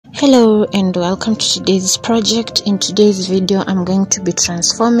Hello and welcome to today's project. In today's video I'm going to be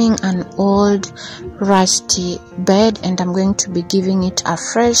transforming an old rusty bed and I'm going to be giving it a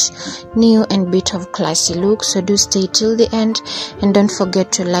fresh, new and bit of classy look. So do stay till the end and don't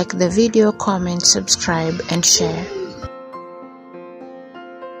forget to like the video, comment, subscribe and share.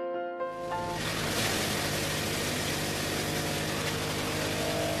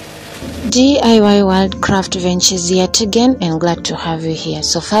 DIY Wildcraft Ventures yet again, and glad to have you here.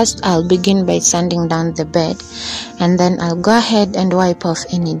 So first I'll begin by sanding down the bed and then I'll go ahead and wipe off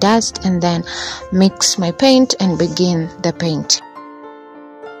any dust and then mix my paint and begin the paint.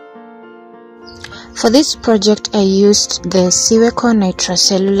 For this project I used the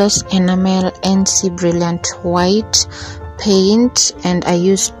Nitrocellulose Enamel NC Brilliant White paint and I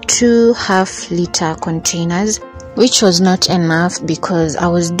used 2 half-liter containers, which was not enough because I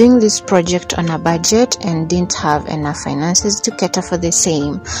was doing this project on a budget and didn't have enough finances to cater for the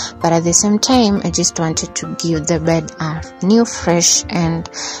same. But at the same time, I just wanted to give the bed a new, fresh and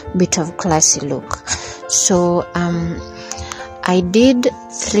bit of classy look. So I did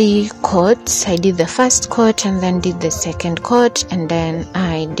 3 coats. I did the first coat and then did the second coat and then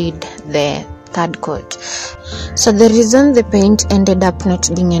I did the third coat. So the reason the paint ended up not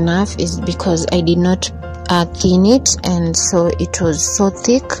being enough is because I did not thin it, and so it was so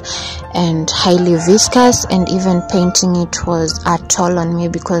thick and highly viscous, and even painting it was a toll on me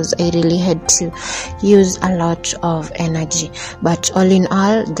because I really had to use a lot of energy. But all in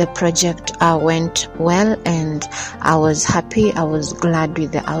all, the project went well and I was happy. I was glad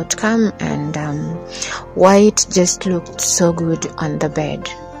with the outcome, and white just looked so good on the bed.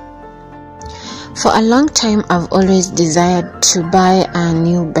 For a long time I've always desired to buy a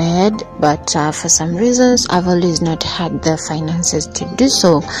new bed, but for some reasons I've always not had the finances to do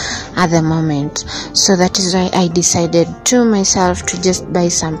so at the moment. So that is why I decided to myself to just buy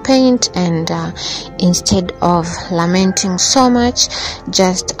some paint and instead of lamenting so much,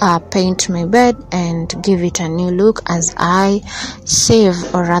 just paint my bed and give it a new look, as I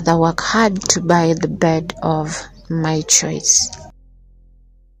save or rather work hard to buy the bed of my choice.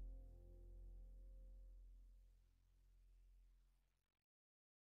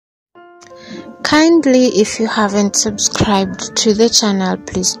 Kindly, if you haven't subscribed to the channel,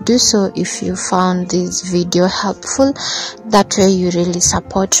 please do so if you found this video helpful. That way you really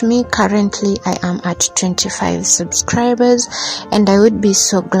support me. Currently I am at 25 subscribers and I would be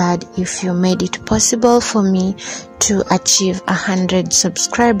so glad if you made it possible for me to achieve 100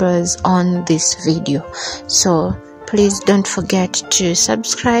 subscribers on this video. So please don't forget to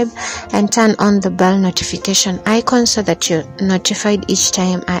subscribe and turn on the bell notification icon so that you're notified each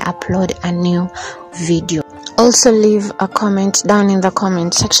time I upload a new video. Also leave a comment down in the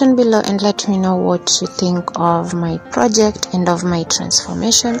comment section below and let me know what you think of my project and of my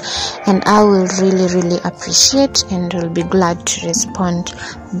transformation, and I will really appreciate and will be glad to respond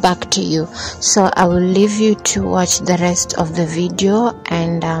back to you. So I will leave you to watch the rest of the video,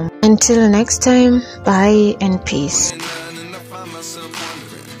 and until next time, bye and peace.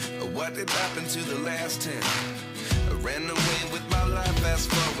 What did happen to the last 10? I ran away with my life, fast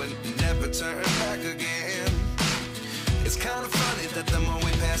forward, never turn back again. It's kind of funny that the more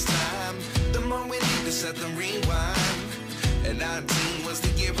we pass time, the more we need to set them rewind. And 19 was the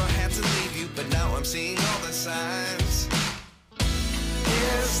year I had to leave you, but now I'm seeing all the signs.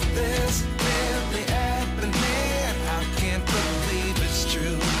 Is this really happening? I can't believe it's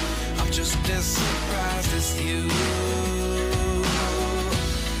true. I'm just as surprised as you.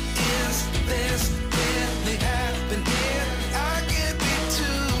 Is this really happening? I can't be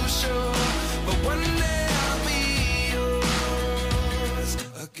too sure, but one day I'll be yours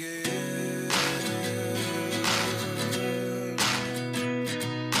again.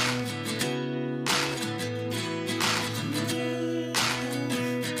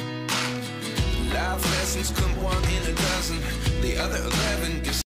 Life lessons come 1 in a dozen, the other 11